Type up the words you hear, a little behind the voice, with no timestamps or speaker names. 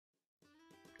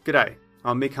G'day,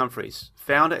 I'm Mick Humphries,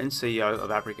 founder and CEO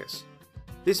of Apricus.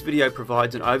 This video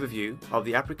provides an overview of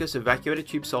the Apricus evacuator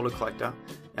tube solar collector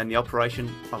and the operation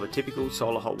of a typical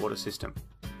solar hot water system.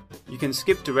 You can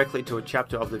skip directly to a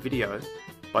chapter of the video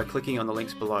by clicking on the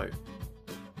links below.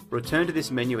 Return to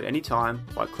this menu at any time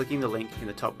by clicking the link in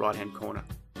the top right hand corner.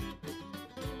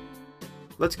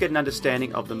 Let's get an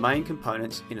understanding of the main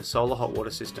components in a solar hot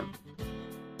water system.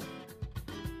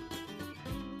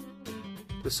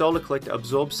 The solar collector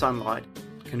absorbs sunlight,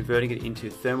 converting it into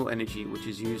thermal energy which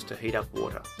is used to heat up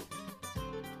water.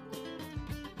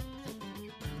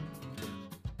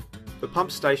 The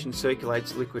pump station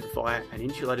circulates liquid via an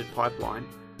insulated pipeline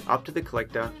up to the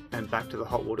collector and back to the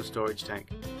hot water storage tank.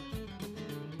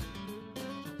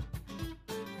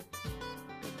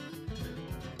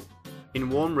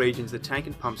 In warm regions, the tank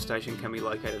and pump station can be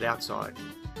located outside.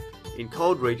 In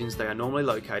cold regions, they are normally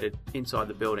located inside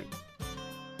the building.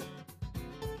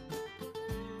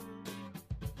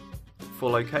 For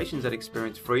locations that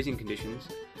experience freezing conditions,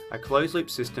 a closed-loop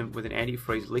system with an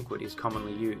antifreeze liquid is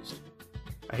commonly used.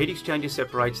 A heat exchanger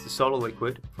separates the solar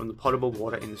liquid from the potable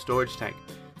water in the storage tank,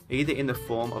 either in the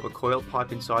form of a coiled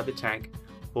pipe inside the tank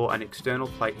or an external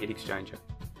plate heat exchanger.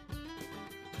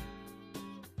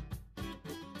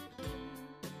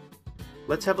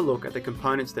 Let's have a look at the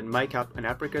components that make up an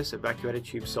Apricus evacuator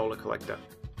tube solar collector.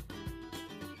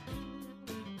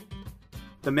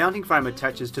 The mounting frame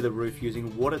attaches to the roof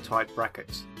using watertight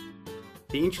brackets.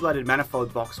 The insulated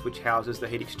manifold box which houses the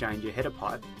heat exchanger header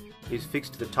pipe is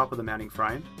fixed to the top of the mounting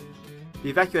frame.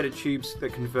 The evacuator tubes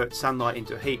that convert sunlight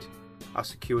into heat are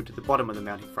secured to the bottom of the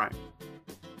mounting frame.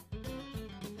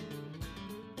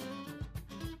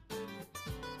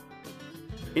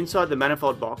 Inside the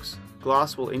manifold box,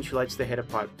 glass wool insulates the header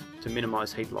pipe to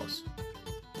minimise heat loss.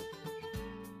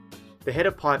 The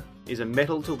header pipe is a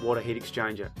metal to water heat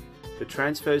exchanger that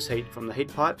transfers heat from the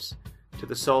heat pipes to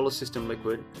the solar system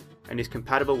liquid and is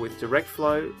compatible with direct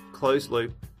flow, closed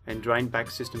loop and drain back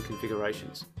system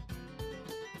configurations.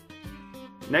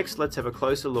 Next, let's have a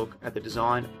closer look at the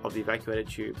design of the evacuator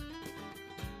tube.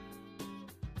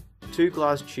 Two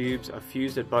glass tubes are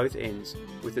fused at both ends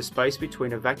with the space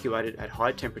between evacuated at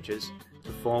high temperatures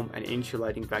to form an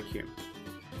insulating vacuum.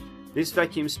 This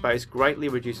vacuum space greatly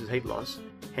reduces heat loss,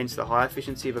 hence the high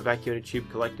efficiency of evacuator tube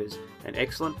collectors and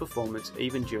excellent performance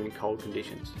even during cold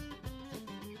conditions.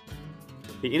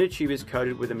 The inner tube is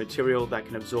coated with a material that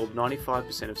can absorb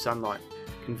 95% of sunlight,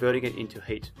 converting it into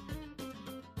heat.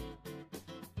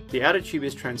 The outer tube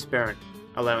is transparent,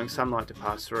 allowing sunlight to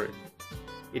pass through.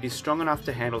 It is strong enough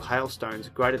to handle hailstones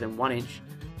greater than 1 inch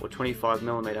or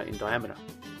 25mm in diameter.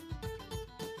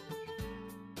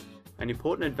 An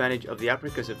important advantage of the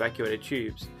Apricus evacuator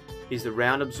tubes is the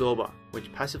round absorber,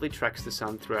 which passively tracks the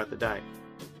sun throughout the day.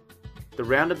 The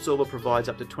round absorber provides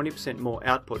up to 20% more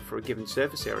output for a given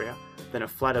surface area than a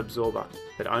flat absorber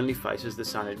that only faces the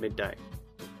sun at midday.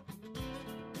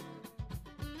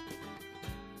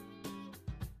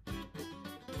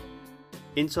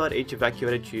 Inside each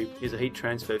evacuator tube is a heat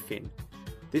transfer fin.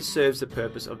 This serves the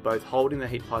purpose of both holding the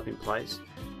heat pipe in place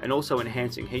and also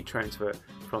enhancing heat transfer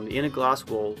from the inner glass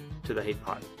wall to the heat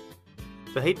pipe.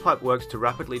 The heat pipe works to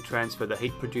rapidly transfer the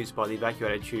heat produced by the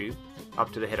evacuator tube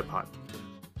up to the header pipe.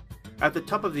 At the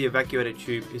top of the evacuator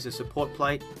tube is a support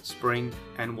plate, spring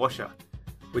and washer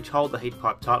which hold the heat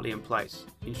pipe tightly in place,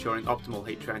 ensuring optimal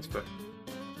heat transfer.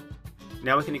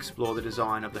 Now we can explore the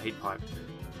design of the heat pipe.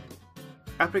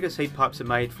 Apricus heat pipes are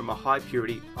made from a high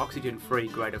purity, oxygen-free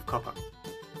grade of copper.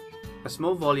 A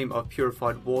small volume of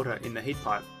purified water in the heat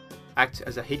pipe acts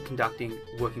as a heat conducting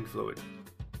working fluid.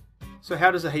 So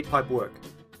how does a heat pipe work?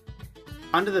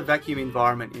 Under the vacuum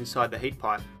environment inside the heat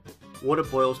pipe, water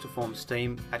boils to form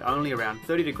steam at only around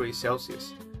 30 degrees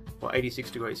Celsius or 86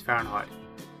 degrees Fahrenheit.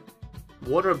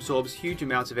 Water absorbs huge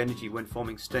amounts of energy when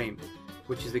forming steam,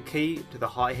 which is the key to the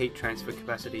high heat transfer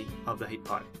capacity of the heat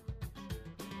pipe.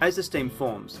 As the steam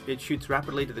forms, it shoots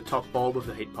rapidly to the top bulb of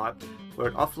the heat pipe, where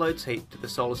it offloads heat to the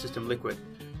solar system liquid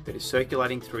that is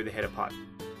circulating through the header pipe.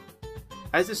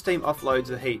 As the steam offloads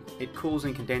the heat, it cools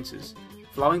and condenses,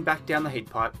 flowing back down the heat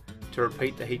pipe to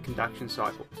repeat the heat conduction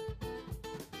cycle.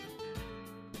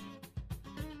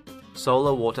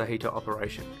 Solar water heater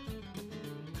operation.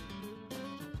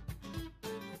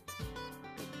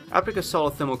 Apricus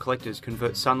solar thermal collectors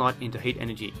convert sunlight into heat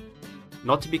energy,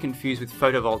 not to be confused with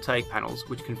photovoltaic panels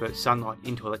which convert sunlight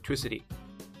into electricity.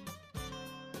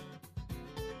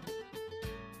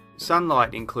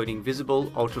 Sunlight, including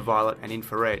visible, ultraviolet and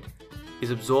infrared, is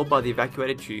absorbed by the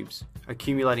evacuator tubes,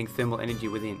 accumulating thermal energy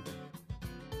within.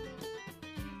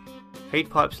 Heat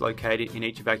pipes located in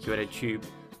each evacuator tube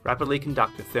rapidly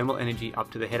conduct the thermal energy up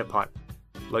to the header pipe,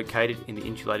 located in the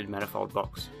insulated manifold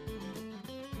box.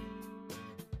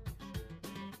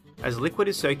 As liquid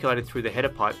is circulated through the header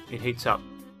pipe, it heats up,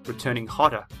 returning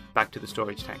hotter back to the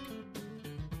storage tank.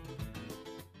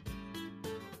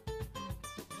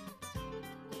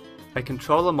 A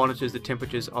controller monitors the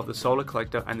temperatures of the solar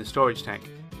collector and the storage tank,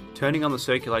 turning on the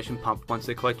circulation pump once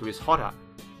the collector is hotter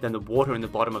than the water in the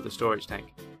bottom of the storage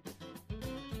tank.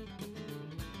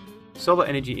 Solar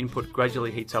energy input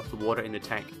gradually heats up the water in the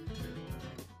tank.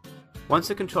 Once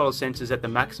the controller senses that the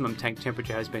maximum tank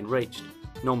temperature has been reached,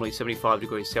 normally 75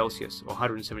 degrees Celsius or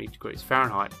 170 degrees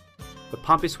Fahrenheit, the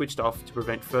pump is switched off to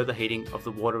prevent further heating of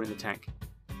the water in the tank.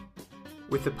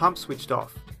 With the pump switched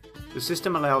off, the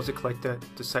system allows the collector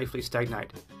to safely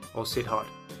stagnate or sit hot,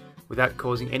 without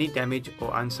causing any damage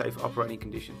or unsafe operating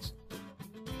conditions.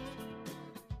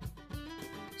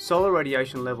 Solar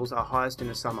radiation levels are highest in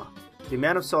the summer. The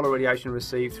amount of solar radiation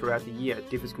received throughout the year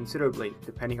differs considerably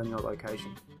depending on your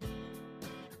location.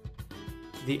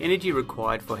 The energy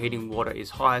required for heating water is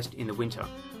highest in the winter,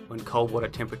 when cold water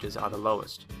temperatures are the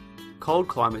lowest. Cold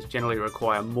climates generally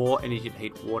require more energy to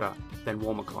heat water than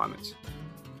warmer climates.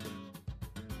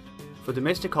 For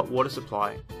domestic hot water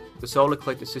supply, the solar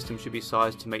collector system should be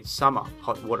sized to meet summer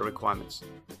hot water requirements.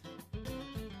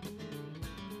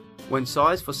 When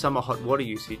sized for summer hot water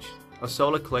usage, a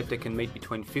solar collector can meet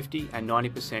between 50 and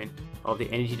 90% of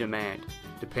the energy demand,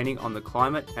 depending on the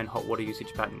climate and hot water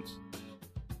usage patterns.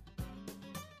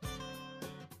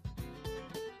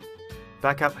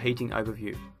 Backup heating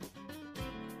overview.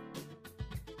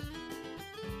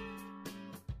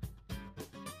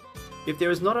 If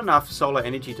there is not enough solar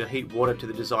energy to heat water to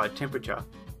the desired temperature,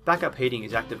 backup heating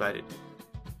is activated.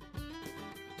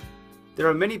 There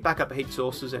are many backup heat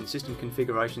sources and system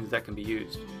configurations that can be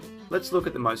used. Let's look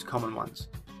at the most common ones.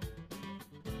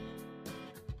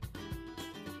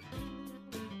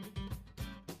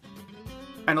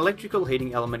 An electrical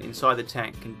heating element inside the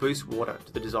tank can boost water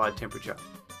to the desired temperature.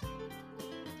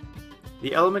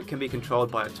 The element can be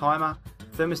controlled by a timer,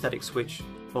 thermostatic switch,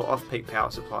 or off-peak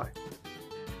power supply.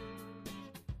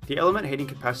 The element heating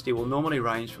capacity will normally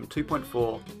range from 2.4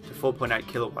 to 4.8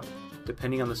 kW,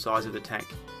 depending on the size of the tank.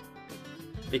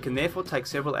 It can therefore take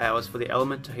several hours for the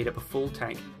element to heat up a full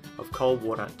tank of cold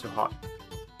water to hot.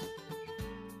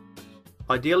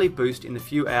 Ideally boost in the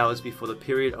few hours before the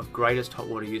period of greatest hot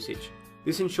water usage.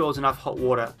 This ensures enough hot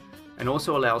water and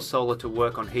also allows solar to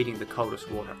work on heating the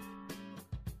coldest water.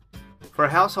 For a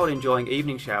household enjoying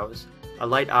evening showers, a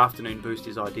late afternoon boost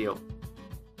is ideal.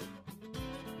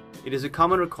 It is a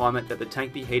common requirement that the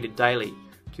tank be heated daily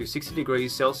to 60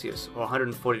 degrees Celsius or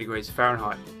 140 degrees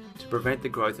Fahrenheit to prevent the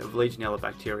growth of Legionella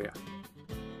bacteria.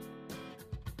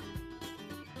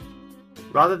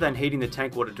 Rather than heating the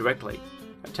tank water directly,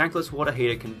 a tankless water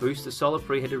heater can boost the solar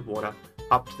preheated water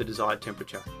up to the desired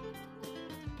temperature.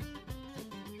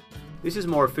 This is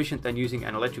more efficient than using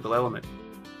an electrical element,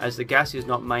 as the gas is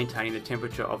not maintaining the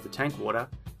temperature of the tank water,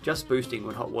 just boosting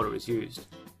when hot water is used.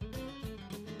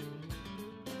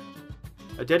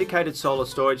 A dedicated solar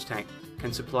storage tank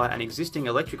can supply an existing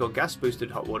electrical gas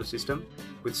boosted hot water system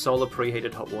with solar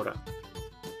preheated hot water.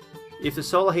 If the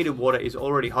solar heated water is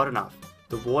already hot enough,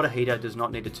 the water heater does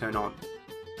not need to turn on.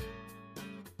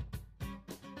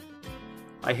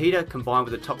 A heater combined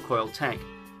with a top coil tank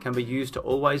can be used to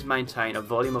always maintain a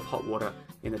volume of hot water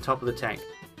in the top of the tank,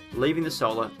 leaving the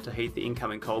solar to heat the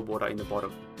incoming cold water in the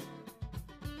bottom.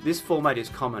 This format is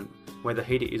common where the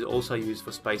heater is also used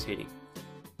for space heating.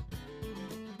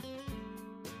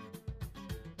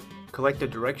 Collector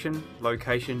direction,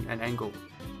 location and angle.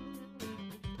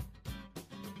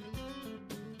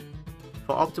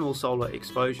 For optimal solar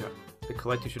exposure, the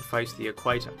collector should face the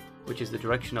equator, which is the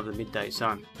direction of the midday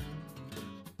sun.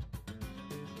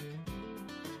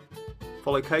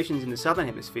 For locations in the southern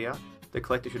hemisphere, the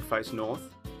collector should face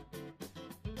north.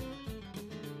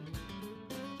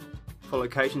 For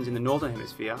locations in the northern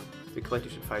hemisphere, the collector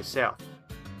should face south.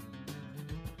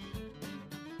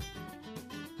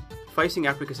 Facing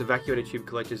Apricus evacuator tube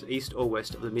collectors east or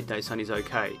west of the midday sun is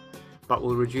okay, but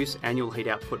will reduce annual heat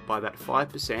output by about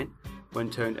 5% when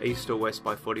turned east or west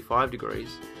by 45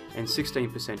 degrees and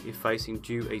 16% if facing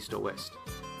due east or west.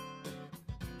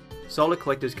 Solar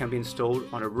collectors can be installed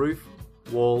on a roof,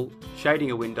 wall,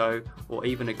 shading a window, or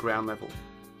even at ground level.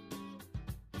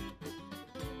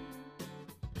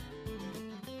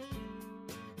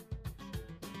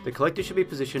 The collector should be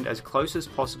positioned as close as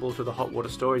possible to the hot water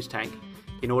storage tank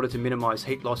in order to minimise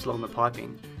heat loss along the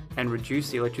piping and reduce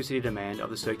the electricity demand of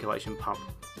the circulation pump.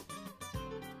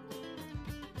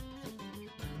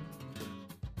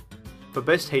 For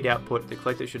best heat output, the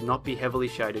collector should not be heavily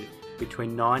shaded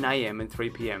between 9 AM and 3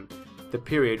 PM, the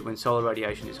period when solar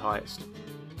radiation is highest.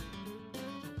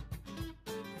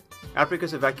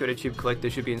 Apricus evacuator tube collector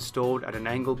should be installed at an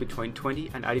angle between 20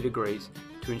 and 80 degrees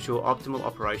to ensure optimal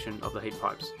operation of the heat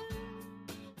pipes.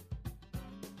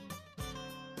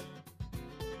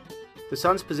 The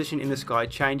sun's position in the sky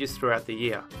changes throughout the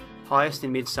year, highest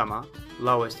in midsummer,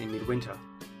 lowest in midwinter.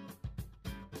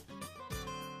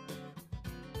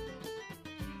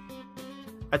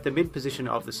 At the mid-position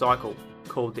of the cycle,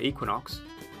 called the equinox,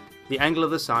 the angle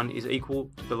of the sun is equal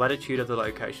to the latitude of the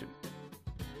location.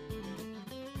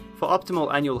 For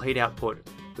optimal annual heat output,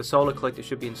 the solar collector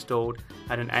should be installed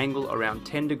at an angle around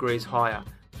 10 degrees higher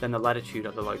than the latitude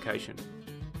of the location.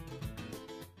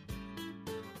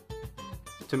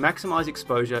 To maximise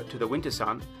exposure to the winter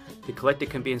sun, the collector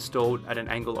can be installed at an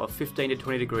angle of 15 to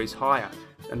 20 degrees higher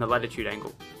than the latitude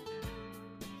angle.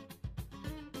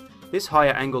 This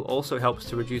higher angle also helps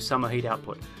to reduce summer heat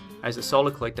output, as the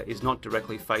solar collector is not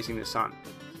directly facing the sun.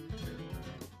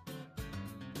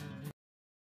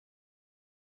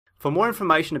 For more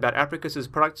information about Apricus's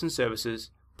products and services,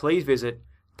 please visit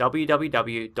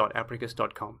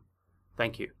www.apricus.com.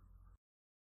 Thank you.